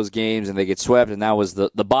both of those games, and they get swept, and that was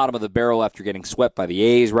the bottom of the barrel after getting swept by the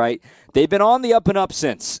A's, right? They've been on the up and up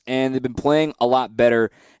since, and they've been playing a lot better.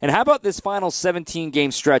 And how about this final 17-game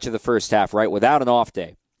stretch of the first half, right, without an off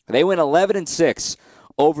day? They went 11-6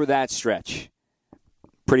 over that stretch.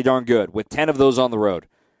 Pretty darn good, with 10 of those on the road.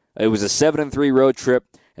 It was a 7-3 road trip,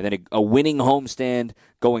 and then a winning homestand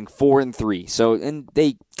going 4-3. So, and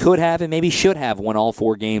they could have and maybe should have won all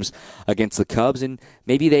 4 games against the Cubs, and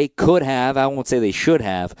maybe they could have, I won't say they should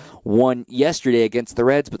have, won yesterday against the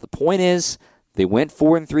Reds, but the point is they went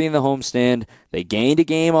 4-3 in the homestand. They gained a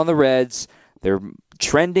game on the Reds. They're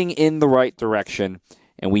trending in the right direction,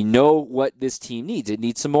 and we know what this team needs. It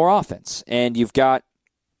needs some more offense, and you've got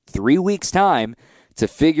 3 weeks' time to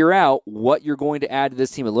figure out what you're going to add to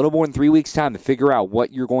this team. A little more than 3 weeks' time to figure out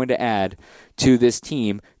what you're going to add to this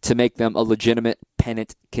team to make them a legitimate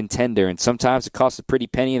pennant contender. And sometimes it costs a pretty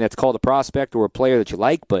penny, and that's called a prospect or a player that you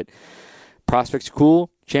like, but prospects are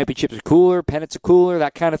cool, championships are cooler, pennants are cooler,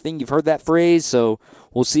 that kind of thing. You've heard that phrase, so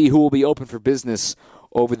we'll see who will be open for business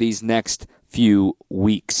over these next few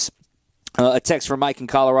weeks. A text from Mike in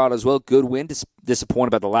Colorado as well. Good win. Disappointed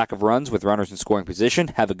about the lack of runs with runners in scoring position.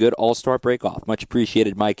 Have a good all-star break off. Much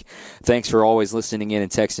appreciated, Mike. Thanks for always listening in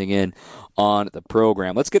and texting in on the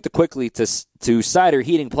program. Let's get quickly to Cider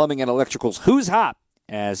Heating, Plumbing, and Electricals. Who's hot?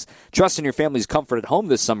 As trust in your family's comfort at home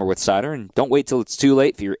this summer with Cider, and don't wait till it's too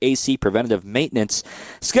late for your AC preventative maintenance.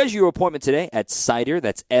 Schedule your appointment today at Cider.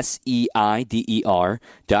 That's SEIDER.com.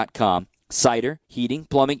 Cider, Heating,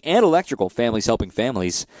 Plumbing, and Electrical. Families helping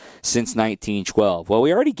families since 1912. Well,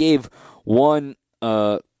 we already gave one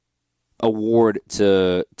award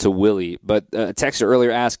to Willie, but a texter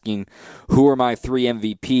earlier asking who are my 3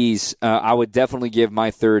 MVPs. I would definitely give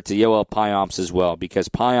my third to Yoel Payamps as well, because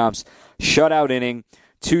Payamps shutout inning,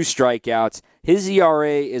 2 strikeouts. His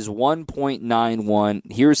ERA is 1.91.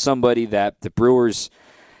 Here's somebody that the Brewers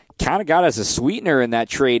kind of got as a sweetener in that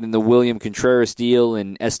trade in the William Contreras deal,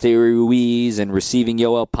 and Esteury Ruiz, and receiving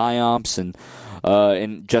Yoel Payamps and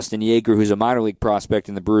Justin Yeager, who's a minor league prospect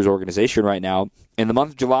in the Brewers organization right now. In the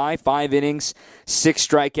month of July, 5 innings, 6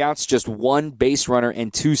 strikeouts, just 1 base runner,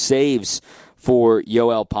 and 2 saves for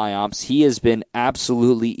Yoel Payamps. He has been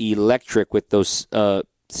absolutely electric with those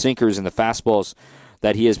sinkers and the fastballs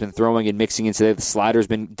that he has been throwing and mixing in today. The slider's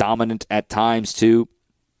been dominant at times, too.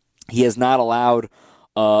 He has not allowed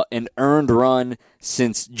an earned run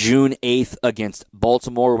since June 8th against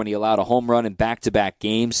Baltimore, when he allowed a home run in back-to-back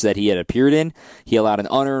games that he had appeared in. He allowed an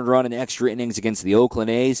unearned run in extra innings against the Oakland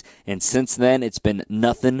A's, and since then it's been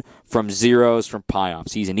nothing from zeros from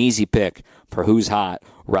Payamps. He's an easy pick for who's hot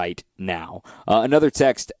right now. Another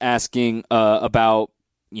text asking about,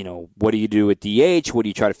 what do you do with DH? What do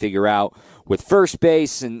you try to figure out with first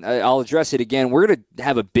base? And I'll address it again. We're going to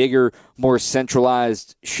have a bigger, more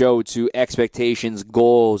centralized show to expectations,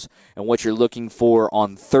 goals, and what you're looking for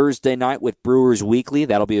on Thursday night with Brewers Weekly.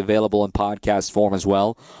 That'll be available in podcast form as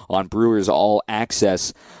well on Brewers All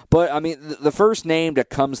Access. But, the first name that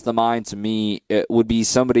comes to mind to me would be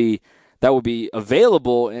somebody that would be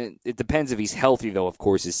available, and it depends if he's healthy, though, of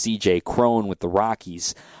course, is C.J. Cron with the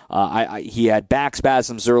Rockies. He had back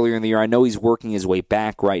spasms earlier in the year. I know he's working his way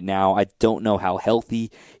back right now. I don't know how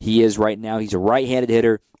healthy he is right now. He's a right-handed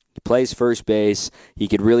hitter. He plays first base. He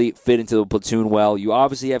could really fit into the platoon well. You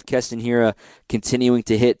obviously have Keston Hiura continuing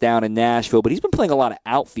to hit down in Nashville, but he's been playing a lot of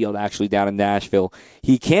outfield, actually, down in Nashville.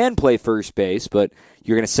 He can play first base, but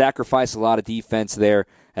you're going to sacrifice a lot of defense there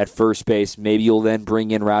at first base. Maybe you'll then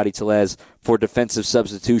bring in Rowdy Tellez for defensive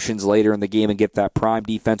substitutions later in the game and get that prime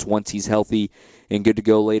defense once he's healthy and good to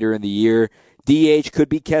go later in the year. DH could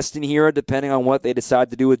be Keston Hiura, depending on what they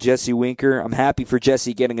decide to do with Jesse Winker. I'm happy for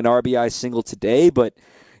Jesse getting an RBI single today, but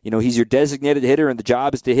he's your designated hitter, and the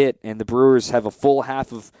job is to hit, and the Brewers have a full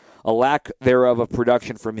half of a lack thereof of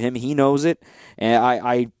production from him. He knows it,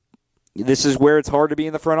 and this is where it's hard to be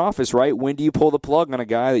in the front office, right? When do you pull the plug on a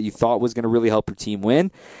guy that you thought was going to really help your team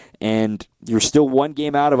win? And you're still 1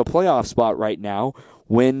 game out of a playoff spot right now.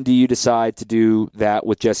 When do you decide to do that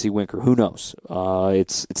with Jesse Winker? Who knows?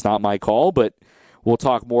 It's not my call, but we'll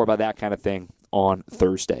talk more about that kind of thing on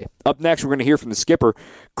Thursday. Up next, we're going to hear from the skipper,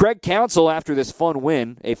 Craig Counsell, after this fun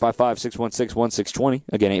win. 855-616-1620.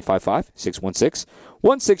 Again,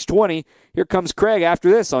 855-616-1620. Here comes Craig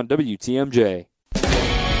after this on WTMJ.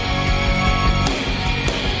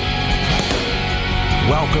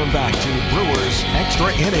 Welcome back to Brewers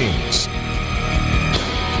Extra Innings.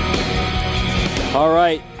 All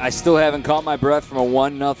right, I still haven't caught my breath from a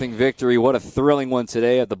 1-0 victory. What a thrilling one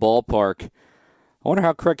today at the ballpark. I wonder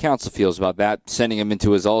how Craig Counsell feels about that, sending him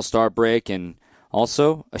into his all-star break, and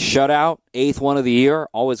also a shutout, 8th one of the year.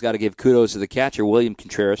 Always got to give kudos to the catcher, William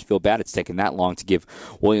Contreras. Feel bad it's taken that long to give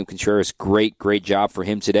William Contreras. Great job for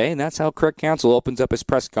him today, and that's how Craig Counsell opens up his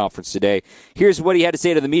press conference today. Here's what he had to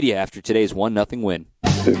say to the media after today's 1-0 win.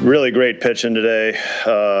 Really great pitching today.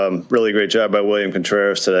 Really great job by William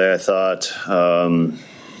Contreras today, I thought. I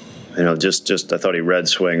thought he read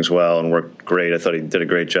swings well and worked great. I thought he did a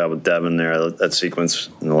great job with Devin there, that sequence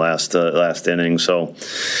in the last inning. So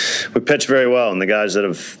we pitched very well, and the guys that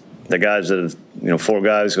have 4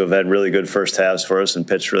 guys who have had really good first halves for us and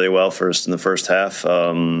pitched really well for us in the first half, kept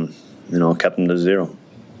them to 0.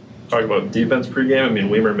 Talking about defense pregame,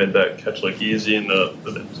 Weimer made that catch look easy, and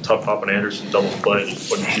the tough Hop and Anderson double play.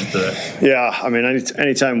 What did you see today? Yeah,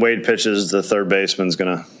 anytime Wade pitches, the third baseman's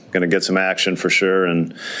gonna get some action for sure.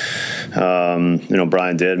 And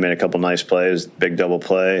Brian made a couple nice plays, big double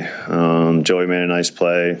play. Joey made a nice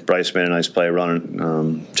play. Bryce made a nice play,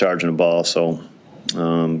 running, charging the ball. So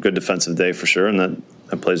good defensive day for sure, and that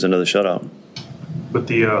plays into the shutout. With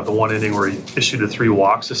the 1 inning where he issued the 3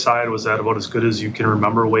 walks aside, was that about as good as you can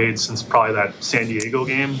remember, Wade, since probably that San Diego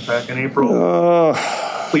game back in April?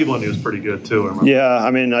 Cleveland, he was pretty good too. Yeah, I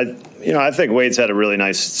mean, I think Wade's had a really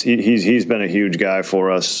nice. He's been a huge guy for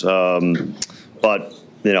us, but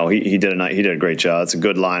he did a great job. It's a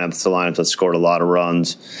good lineup. It's a lineup that scored a lot of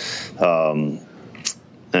runs, and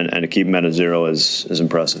to keep them at a 0 is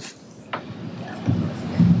impressive.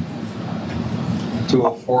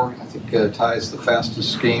 204, I think, ties the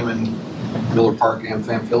fastest game in Miller Park and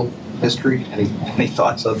Fan Field history. Any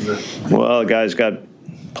thoughts on the? Well, the guy's got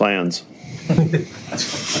plans.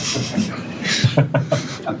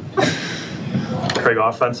 Craig,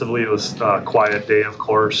 offensively, it was a quiet day, of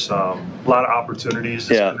course. A lot of opportunities.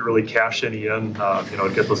 Just couldn't really cash any in,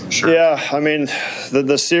 to get those insurance. Yeah, I mean,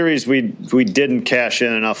 the series, we didn't cash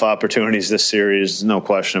in enough opportunities this series, no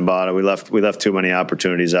question about it. We left too many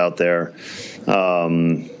opportunities out there. But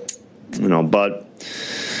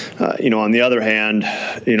on the other hand,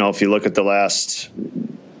 if you look at the last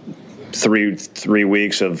three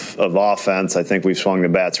weeks of offense, I think we've swung the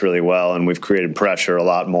bats really well, and we've created pressure a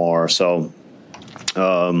lot more. So,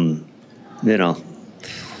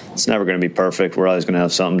 it's never going to be perfect. We're always going to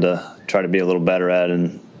have something to try to be a little better at,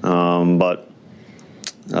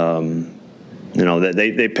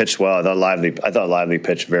 they pitched well. I thought Lively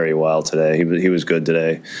pitched very well today. He was good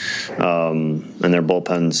today, and their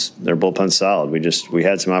bullpen's solid. We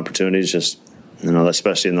had some opportunities,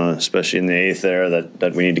 especially in the eighth there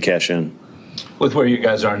that we need to cash in. With where you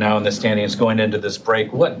guys are now in the standings going into this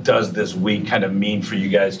break, what does this week kind of mean for you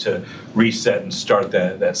guys to reset and start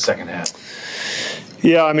that second half?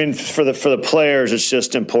 Yeah, I mean, for the players, it's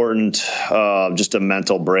just important, just a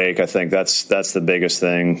mental break. I think that's the biggest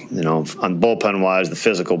thing. On bullpen wise, the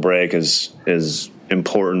physical break is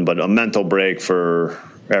important, but a mental break for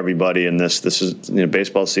everybody in this is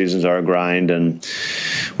baseball seasons are a grind, and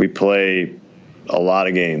we play a lot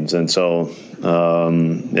of games, and so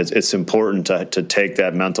it's important to take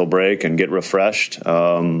that mental break and get refreshed.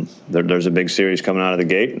 There's a big series coming out of the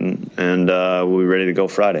gate, and we'll be ready to go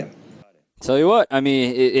Friday. Tell you what, I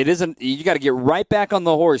mean, it isn't. You got to get right back on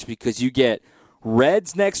the horse because you get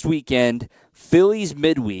Reds next weekend, Phillies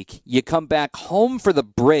midweek. You come back home for the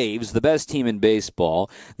Braves, the best team in baseball.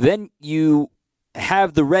 Then you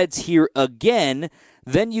have the Reds here again.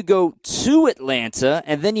 Then you go to Atlanta,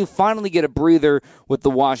 and then you finally get a breather with the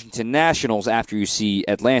Washington Nationals after you see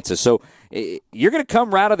Atlanta. So you're going to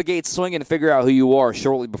come right out of the gate swinging and figure out who you are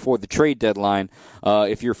shortly before the trade deadline,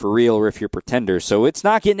 if you're for real or if you're pretender. So it's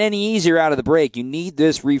not getting any easier out of the break. You need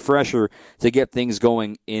this refresher to get things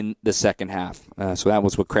going in the second half. So that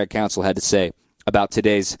was what Craig Counsell had to say about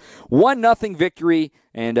today's 1-0 victory.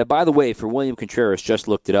 And by the way, for William Contreras, just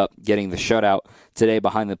looked it up, getting the shutout today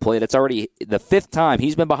behind the plate. It's already the 5th time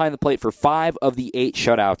he's been behind the plate for 5 of the 8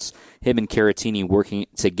 shutouts, him and Caratini working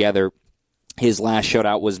together. His last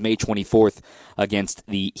shutout was May 24th against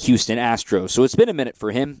the Houston Astros. So it's been a minute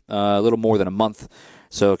for him, a little more than a month.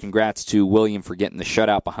 So congrats to William for getting the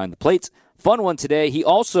shutout behind the plate. Fun one today. He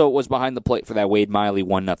also was behind the plate for that Wade Miley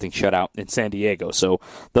 1-0 shutout in San Diego. So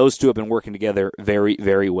those two have been working together very,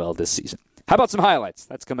 very well this season. How about some highlights?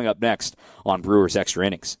 That's coming up next on Brewers Extra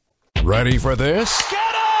Innings. Ready for this?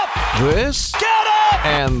 Get up! This? Get up!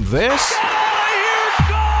 And this? Get out of here!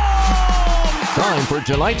 Go! Time for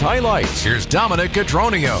tonight's highlights. Here's Dominic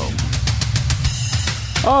Cotroneo.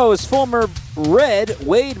 Oh, his former Red,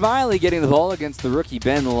 Wade Miley, getting the ball against the rookie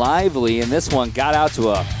Ben Lively, and this one got out to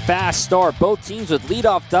a fast start. Both teams with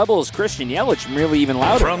leadoff doubles. Christian Yelich really even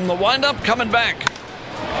louder. From the windup, coming back to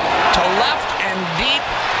left and deep.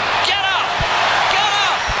 Get up! Get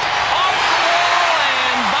up! Off the wall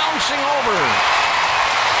and bouncing over.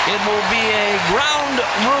 It will be a ground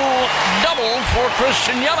rule double for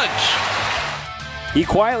Christian Yelich. He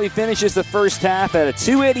quietly finishes the first half at a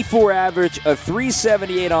 .284 average, a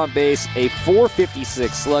 .378 on base, a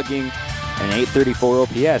 .456 slugging, and 834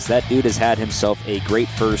 OPS. That dude has had himself a great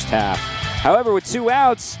first half. However, with 2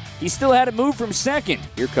 outs, he still had to move from second.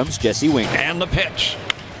 Here comes Jesse Winker. And the pitch.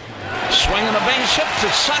 Swinging a base hit to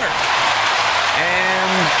center.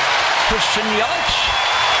 And Christian Yelich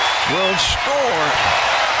will score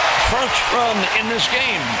first run in this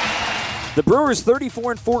game. The Brewers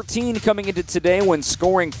 34-14 coming into today when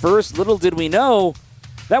scoring first. Little did we know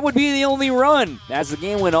that would be the only run. As the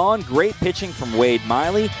game went on, great pitching from Wade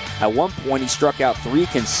Miley. At one point, he struck out 3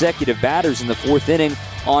 consecutive batters in the 4th inning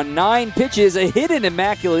on 9 pitches, a hidden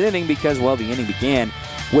immaculate inning because, well, the inning began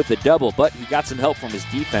with a double, but he got some help from his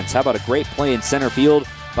defense. How about a great play in center field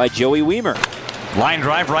by Joey Wiemer? Line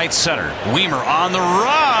drive right center. Wiemer on the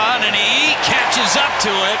run, and he catches up to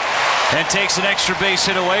it and takes an extra base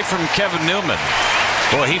hit away from Kevin Newman.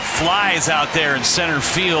 Boy, he flies out there in center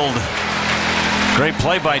field. Great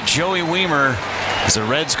play by Joey Wiemer. as the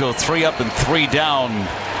Reds go 3 up and 3 down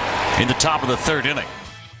in the top of the third inning.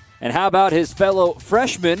 And how about his fellow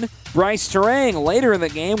freshman, Bryce Terang, later in the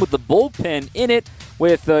game with the bullpen in it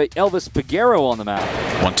with Elvis Peguero on the mound.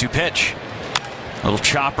 1-2 pitch. Little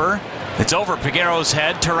chopper. It's over Peguero's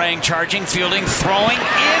head. Terang charging, fielding, throwing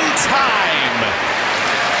in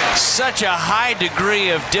time. Such a high degree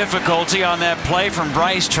of difficulty on that play from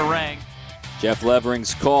Bryce Terang. Jeff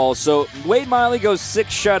Levering's call. So Wade Miley goes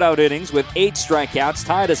 6 shutout innings with 8 strikeouts,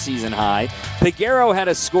 tied a season high. Peguero had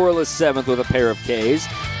a scoreless 7th with a pair of Ks.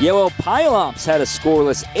 Yoel Pylops had a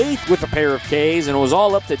scoreless 8th with a pair of Ks, and it was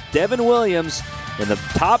all up to Devin Williams in the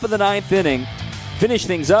top of the 9th inning. Finish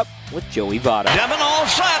things up with Joey Votto. Devin all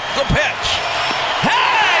set, the pitch.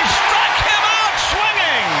 Hey, struck him out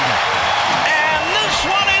swinging. And this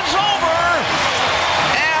one is over.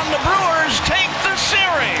 And the Brewers take the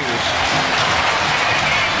series.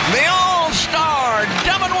 The all-star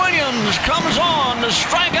Devin Williams comes on to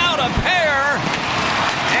strike out a pair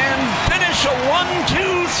and finish a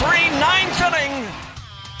 1-2-3 ninth inning.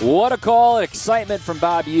 What a call. Excitement from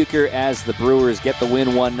Bob Uecker as the Brewers get the win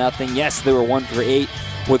 1-0. Yes, they were 1 for 8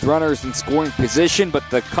 with runners in scoring position, but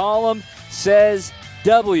the column says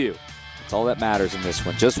W. That's all that matters in this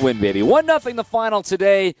one. Just win, baby. 1-0 the final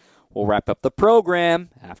today. We'll wrap up the program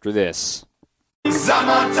after this.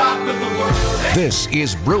 This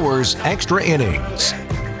is Brewers Extra Innings.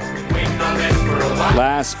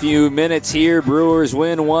 Last few minutes here. Brewers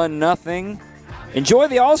win 1-0. Enjoy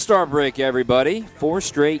the All-Star break, everybody. 4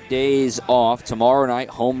 straight days off. Tomorrow night,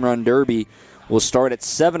 Home Run Derby will start at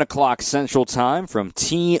 7 o'clock Central Time from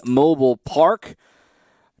T-Mobile Park.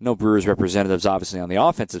 No Brewers representatives, obviously, on the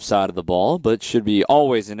offensive side of the ball, but should be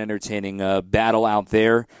always an entertaining battle out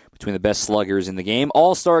there between the best sluggers in the game.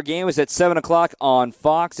 All-Star Game is at 7 o'clock on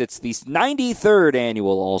Fox. It's the 93rd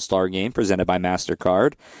annual All-Star Game presented by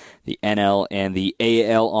MasterCard. The NL and the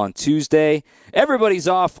AL on Tuesday. Everybody's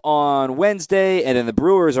off on Wednesday, and then the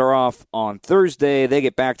Brewers are off on Thursday. They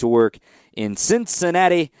get back to work in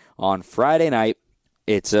Cincinnati on Friday night.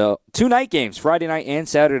 It's 2 night games, Friday night and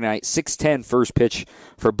Saturday night, 6:10 first pitch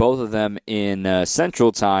for both of them in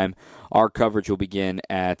Central Time. Our coverage will begin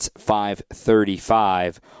at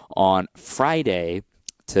 5:35 on Friday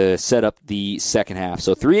to set up the second half.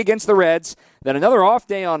 So 3 against the Reds, then another off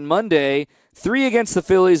day on Monday, 3 against the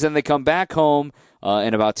Phillies, and they come back home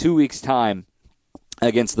in about 2 weeks' time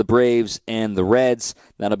against the Braves and the Reds.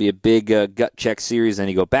 That'll be a big gut check series. Then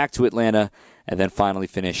you go back to Atlanta and then finally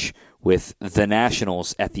finish with the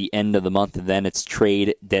Nationals at the end of the month, and then it's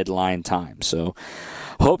trade deadline time. So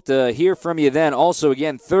hope to hear from you then. Also,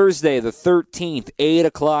 again, Thursday the 13th, 8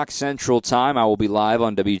 o'clock Central Time, I will be live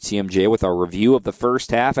on WTMJ with our review of the first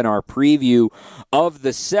half and our preview of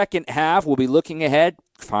the second half. We'll be looking ahead,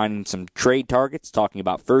 finding some trade targets, talking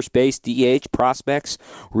about first base, DH, prospects,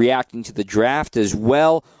 reacting to the draft as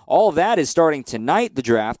well. All of that is starting tonight, the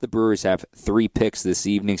draft. The Brewers have 3 picks this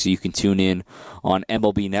evening, so you can tune in on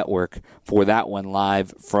MLB Network for that one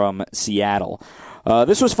live from Seattle.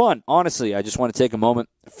 This was fun, honestly. I just want to take a moment.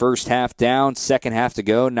 First half down, second half to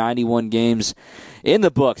go, 91 games in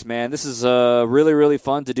the books, man. This is really, really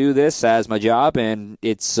fun to do this as my job, and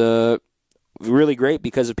it's really great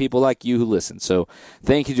because of people like you who listen. So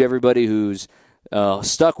thank you to everybody who's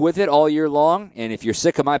stuck with it all year long. And if you're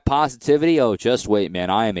sick of my positivity, just wait,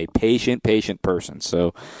 man. I am a patient person.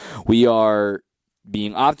 So we are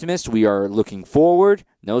being optimists. We are looking forward.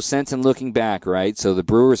 No sense in looking back, right? So the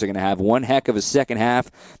Brewers are going to have one heck of a second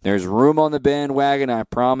half. There's room on the bandwagon, I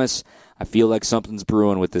promise. I feel like something's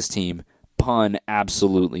brewing with this team. Pun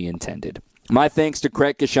absolutely intended. My thanks to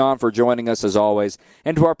Craig Kashan for joining us as always,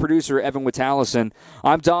 and to our producer, Evan Witalison.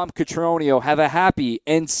 I'm Dom Cotroneo. Have a happy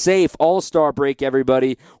and safe All-Star break,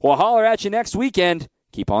 everybody. We'll holler at you next weekend.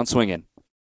 Keep on swinging.